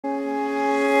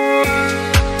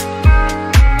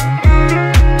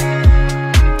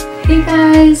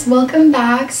guys, welcome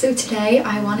back. So today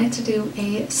I wanted to do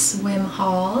a swim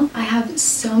haul. I have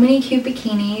so many cute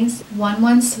bikinis,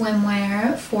 1-1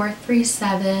 swimwear,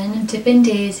 437, Dippin'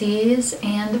 Daisies,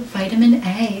 and vitamin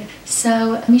A.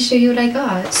 So let me show you what I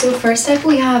got. So first up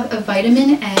we have a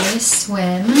vitamin A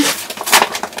swim.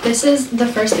 This is the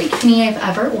first bikini I've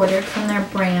ever ordered from their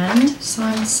brand, so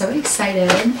I'm so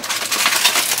excited.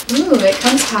 Ooh, it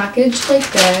comes packaged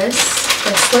like this.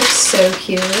 This looks so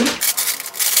cute.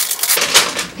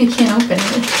 I can't open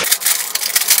it.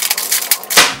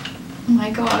 Oh my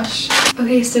gosh.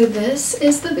 Okay, so this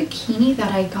is the bikini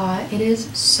that I got. It is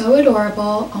so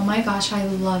adorable. Oh my gosh, I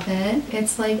love it.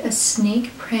 It's like a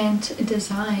snake print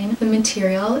design. The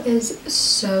material is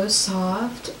so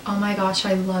soft. Oh my gosh,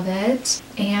 I love it.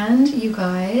 And you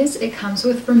guys, it comes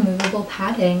with removable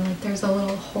padding. Like there's a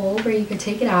little hole where you could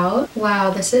take it out.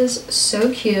 Wow, this is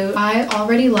so cute. I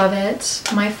already love it.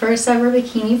 My first ever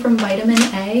bikini from Vitamin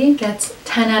A gets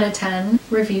 10 out of 10.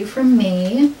 Review from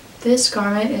me. This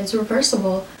garment is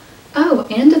reversible. Oh,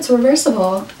 and it's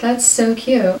reversible. That's so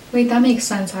cute. Wait, that makes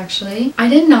sense actually. I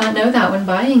did not know that when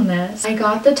buying this. I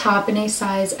got the top in a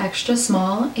size extra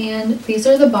small, and these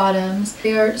are the bottoms.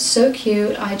 They are so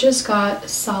cute. I just got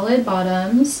solid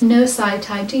bottoms. No side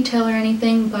tie detail or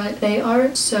anything, but they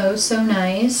are so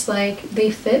nice. Like,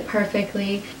 they fit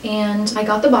perfectly, and I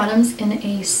got the bottoms in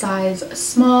a size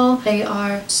small. They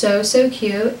are so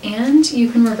cute, and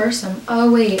you can reverse them.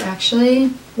 Oh wait,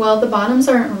 actually, well, the bottoms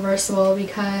aren't reversible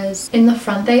because in the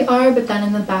front they are, but then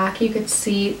in the back you could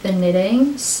see the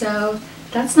knitting, so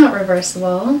that's not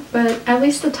reversible, but at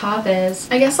least the top is.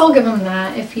 I guess I'll give them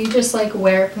that. If you just like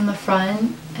wear it from the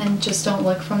front and just don't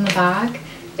look from the back,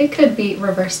 it could be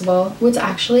reversible. What's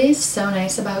actually so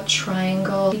nice about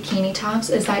triangle bikini tops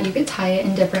is that you could tie it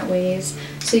in different ways.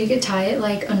 So you could tie it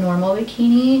like a normal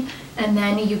bikini, and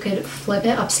then you could flip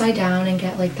it upside down and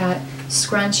get like that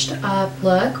scrunched up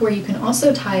look, where you can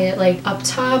also tie it like up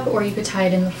top, or you could tie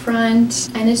it in the front,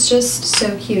 and it's just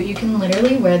so cute. You can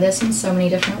literally wear this in so many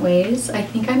different ways. I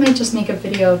think I might just make a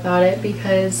video about it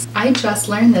because I just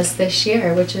learned this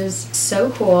year, which is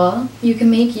so cool. You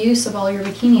can make use of all your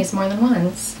bikinis more than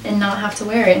once and not have to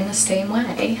wear it in the same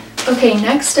way. Okay,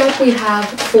 next up we have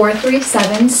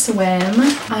 437 Swim.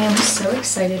 I am so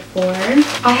excited for.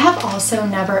 I have also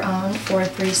never owned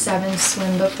 437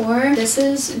 Swim before. This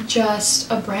is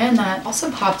just a brand that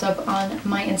also popped up on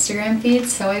my Instagram feed,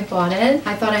 so I bought it.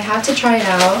 I thought I had to try it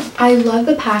out. I love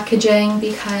the packaging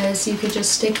because you could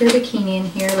just stick your bikini in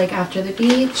here like after the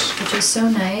beach, which is so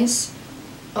nice.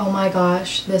 Oh my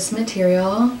gosh, this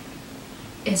material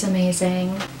is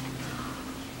amazing.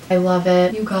 I love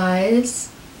it. You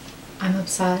guys, I'm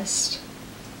obsessed.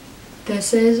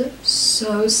 This is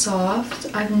so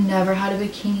soft. I've never had a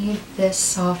bikini this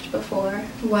soft before.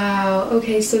 Wow.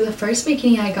 Okay, so the first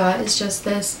bikini I got is just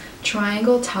this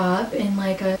triangle top in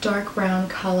like a dark brown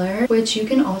color, which you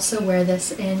can also wear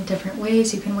this in different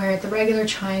ways. You can wear it the regular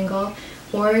triangle,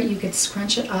 or you could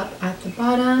scrunch it up at the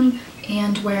bottom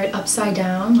and wear it upside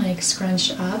down, like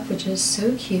scrunched up, which is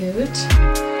so cute.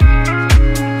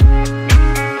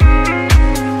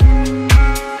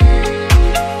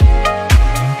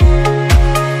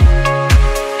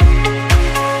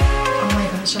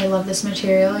 I love this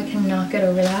material. I cannot get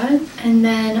over that. And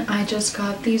then I just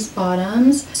got these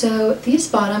bottoms. So these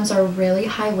bottoms are really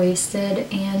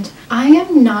high-waisted, and I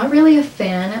am not really a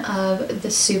fan of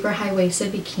the super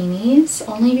high-waisted bikinis,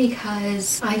 only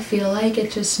because I feel like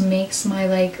it just makes my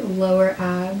like lower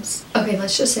abs, okay,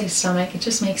 let's just say stomach, it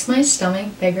just makes my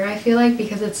stomach bigger, I feel like,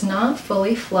 because it's not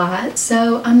fully flat.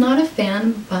 So I'm not a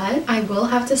fan, but I will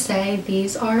have to say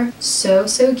these are so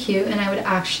cute, and I would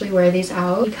actually wear these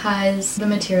out because the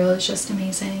material is just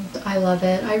amazing. I love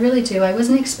it. I really do. I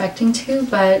wasn't expecting to,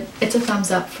 but it's a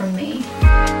thumbs up from me.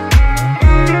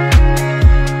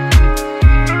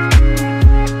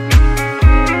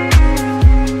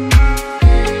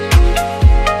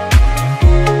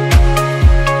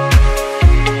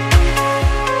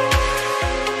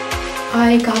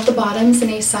 I got the bottoms in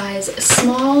a size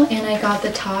small, and I got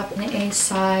the top in a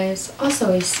size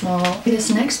also a small. This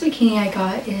next bikini I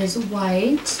got is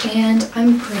white, and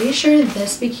I'm pretty sure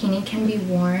this bikini can be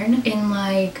worn in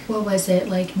like, what was it,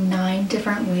 like 9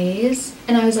 different ways,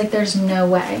 and I was like, there's no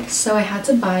way. So I had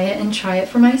to buy it and try it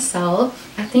for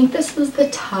myself. I think this was the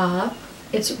top.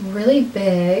 It's really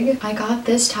big. I got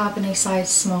this top in a size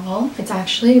small. It's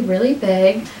actually really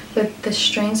big, but the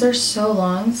strings are so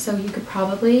long, so you could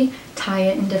probably tie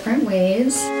it in different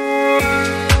ways.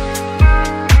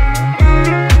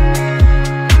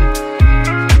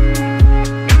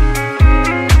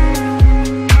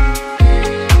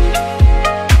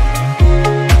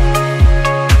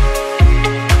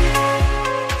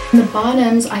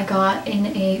 bottoms I got in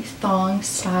a thong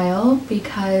style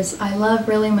because I love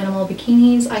really minimal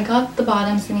bikinis. I got the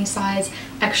bottoms in a size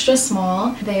extra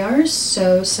small. They are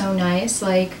so nice.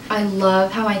 Like, I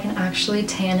love how I can actually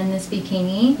tan in this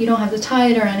bikini. You don't have to tie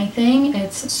it or anything.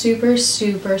 It's super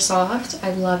soft.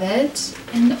 I love it.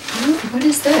 And oh, what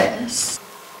is this?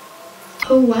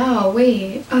 Oh wow,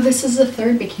 wait. Oh, this is the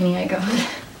third bikini I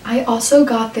got. I also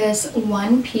got this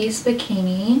one-piece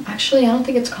bikini. Actually, I don't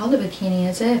think it's called a bikini,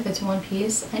 is it? If it's one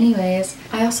piece. Anyways,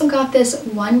 I also got this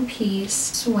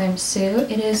one-piece swimsuit.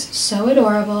 It is so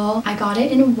adorable. I got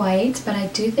it in white, but I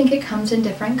do think it comes in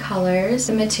different colors.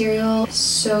 The material is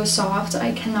so soft.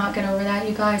 I cannot get over that,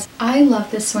 you guys. I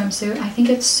love this swimsuit. I think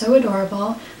it's so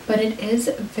adorable, but it is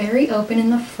very open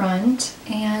in the front,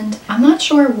 and I'm not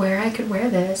sure where I could wear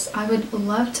this. I would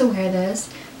love to wear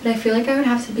this, but I feel like I would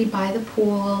have to be by the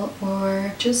pool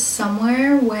or just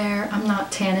somewhere where I'm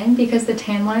not tanning, because the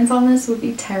tan lines on this would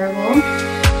be terrible.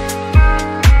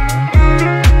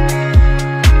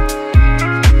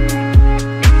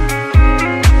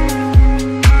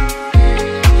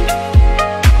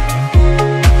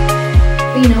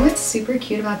 But you know what's super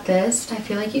cute about this? I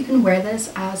feel like you can wear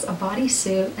this as a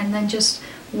bodysuit and then just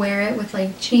wear it with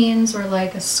like jeans or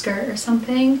like a skirt or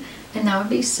something, and that would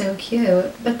be so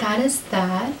cute. But that is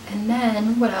that. And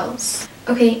then what else?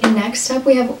 Okay, and next up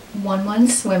we have One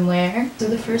swimwear. So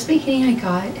the first bikini I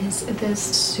got is this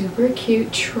super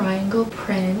cute triangle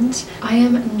print. I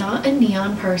am not a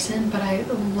neon person, but I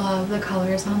love the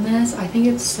colors on this. I think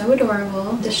it's so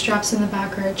adorable. The straps in the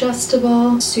back are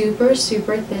adjustable, super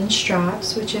thin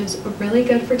straps, which is really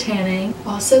good for tanning.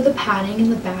 Also, the padding in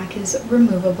the back is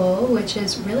removable, which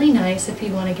is really nice if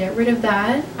you want to get rid of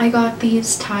that. I got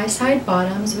these tie side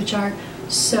bottoms, which are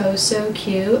so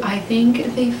cute. I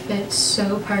think they fit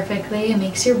so perfectly. It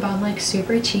makes your bum like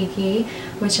super cheeky,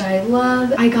 which I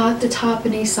love. I got the top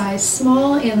in a size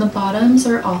small, and the bottoms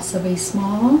are also a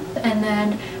small. And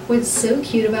then what's so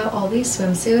cute about all these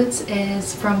swimsuits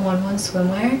is from One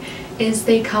swimwear is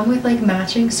they come with like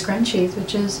matching scrunchies,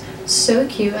 which is so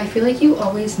cute. I feel like you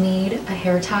always need a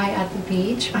hair tie at the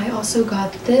beach. I also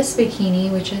got this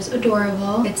bikini, which is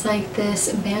adorable. It's like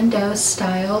this bandeau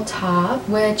style top,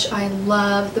 which I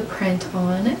love the print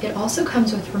on. It also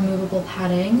comes with removable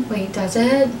padding. Wait, does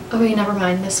it? Oh wait, never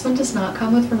mind. This one does not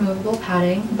come with removable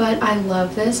padding, but I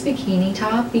love this bikini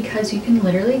top because you can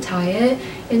literally tie it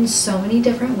in so many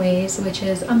different ways, which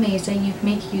is amazing. You can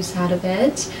make use out of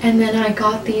it. And then I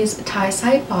got these tie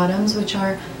side bottoms, which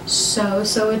are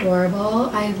so adorable.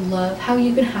 I love how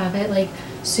you can have it like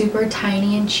super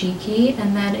tiny and cheeky,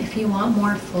 and then if you want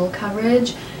more full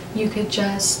coverage, you could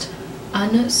just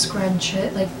unscrunch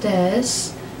it like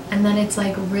this, and then it's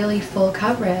like really full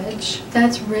coverage.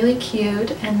 That's really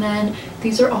cute. And then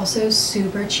these are also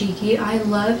super cheeky. I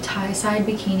love tie-side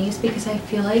bikinis because I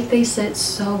feel like they sit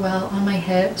so well on my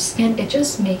hips, and it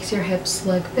just makes your hips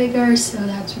look bigger, so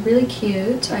that's really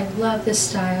cute. I love this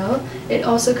style. It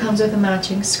also comes with a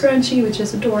matching scrunchie, which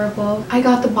is adorable. I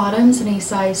got the bottoms in a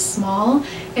size small,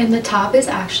 and the top is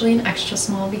actually an extra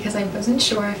small because I wasn't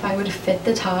sure if I would fit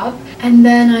the top. And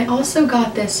then I also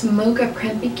got this mocha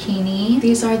print bikini.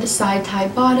 These are the side tie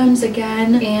bottoms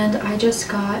again, and I just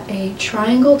got a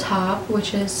triangle top,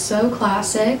 which is so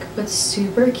classic but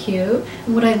super cute.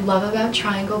 And what I love about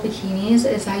triangle bikinis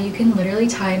is that you can literally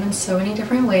tie them in so many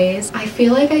different ways. I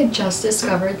feel like I just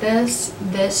discovered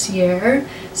this year,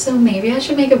 so maybe I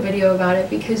should make a video about it,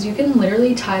 because you can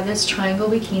literally tie this triangle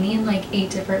bikini in like 8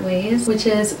 different ways, which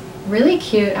is really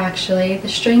cute actually. The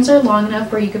strings are long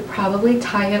enough where you could probably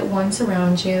tie it once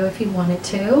around you if you wanted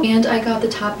to. And I got the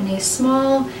top in a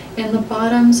small, and the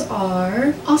bottoms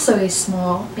are also a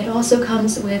small. It also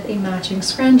comes with a matching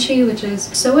scrunchie, which is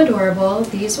so adorable.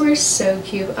 These were so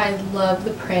cute. I love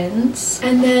the prints.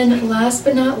 And then last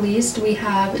but not least, we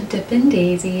have Dippin'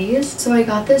 Daisies. So I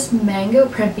got this mango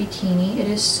print bikini. It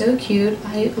is so cute.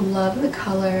 I love the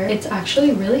color. It's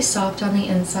actually really soft on the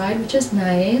inside, which is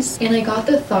nice. And I got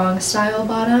the thong style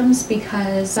bottoms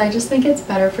because I just think it's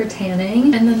better for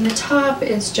tanning. And then the top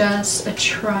is just a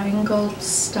triangle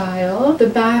style. The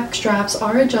back straps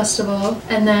are adjustable,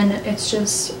 and then it's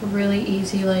just really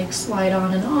easy, like slide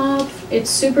on and off. It's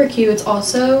super cute. It's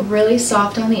also really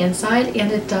soft on the inside,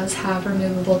 and it does have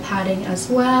removable padding as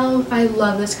well. I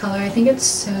love this color. I think it's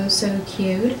so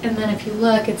cute. And then if you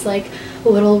look, it's like a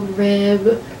little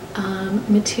rib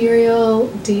material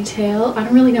detail. I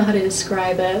don't really know how to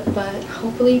describe it, but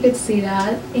hopefully you could see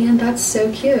that. And that's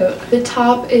so cute. The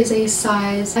top is a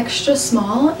size extra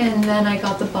small, and then I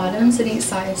got the bottoms in a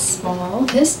size small.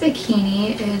 This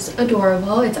bikini is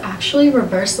adorable. It's actually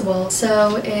reversible.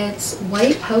 So it's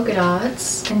white polka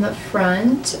dots in the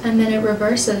front, and then it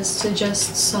reverses to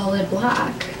just solid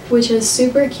black, which is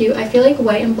super cute. I feel like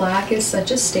white and black is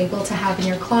such a staple to have in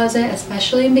your closet,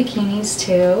 especially in bikinis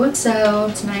too. So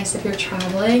it's nice if you're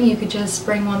traveling, you could just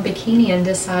bring one bikini and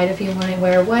decide if you want to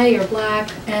wear white or black,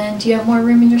 and you have more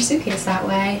room in your suitcase that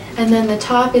way. And then the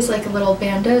top is like a little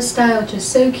bandeau style, which is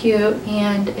so cute,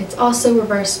 and it's also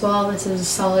reversible. This is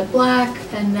solid black,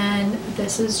 and then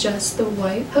this is just the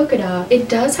white polka dot. It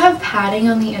does have padding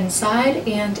on the inside,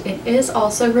 and it is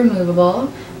also removable,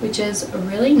 which is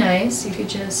really nice. You could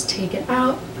just take it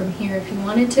out from here if you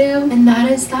wanted to. And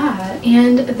that is that.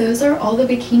 And those are all the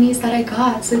bikinis that I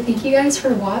got. So thank you guys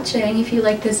for watching. If you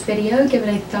like this video, give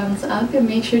it a thumbs up and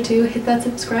make sure to hit that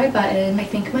subscribe button. I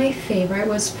think my favorite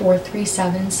was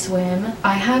 437 Swim.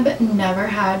 I have never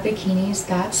had bikinis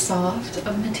that soft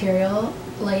of material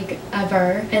like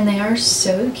ever, and they are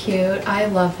so cute. I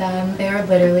love them. They are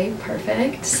literally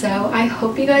perfect. So I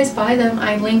hope you guys buy them.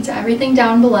 I linked everything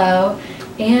down below,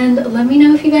 and let me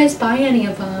know if you guys buy any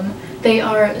of them. They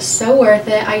are so worth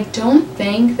it. I don't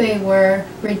think they were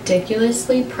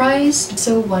ridiculously priced.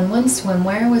 So 11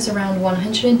 Swimwear was around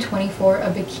 $124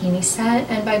 a bikini set,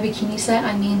 and by bikini set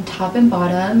I mean top and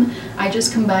bottom. I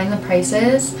just combined the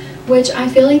prices, which I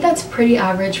feel like that's pretty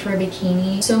average for a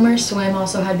bikini. Swimwear Swim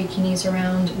also had bikinis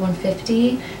around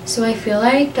 $150, so I feel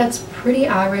like that's pretty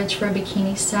average for a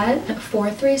bikini set. At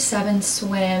 437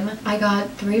 Swim, I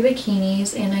got 3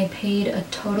 bikinis and I paid a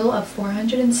total of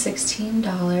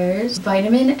 $416.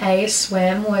 Vitamin A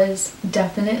Swim was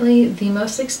definitely the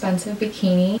most expensive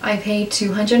bikini. I paid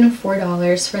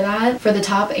 $204 for that, for the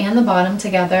top and the bottom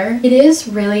together. It is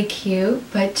really cute,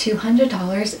 but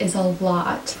 $200 is a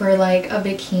lot for like a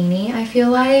bikini. I feel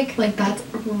like that's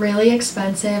really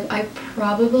expensive. I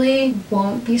probably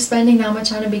won't be spending that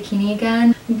much on a bikini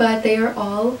again, but they are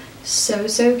all so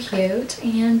cute,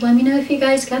 and let me know if you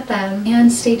guys get them,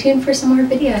 and stay tuned for some more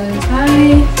videos.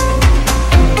 Bye!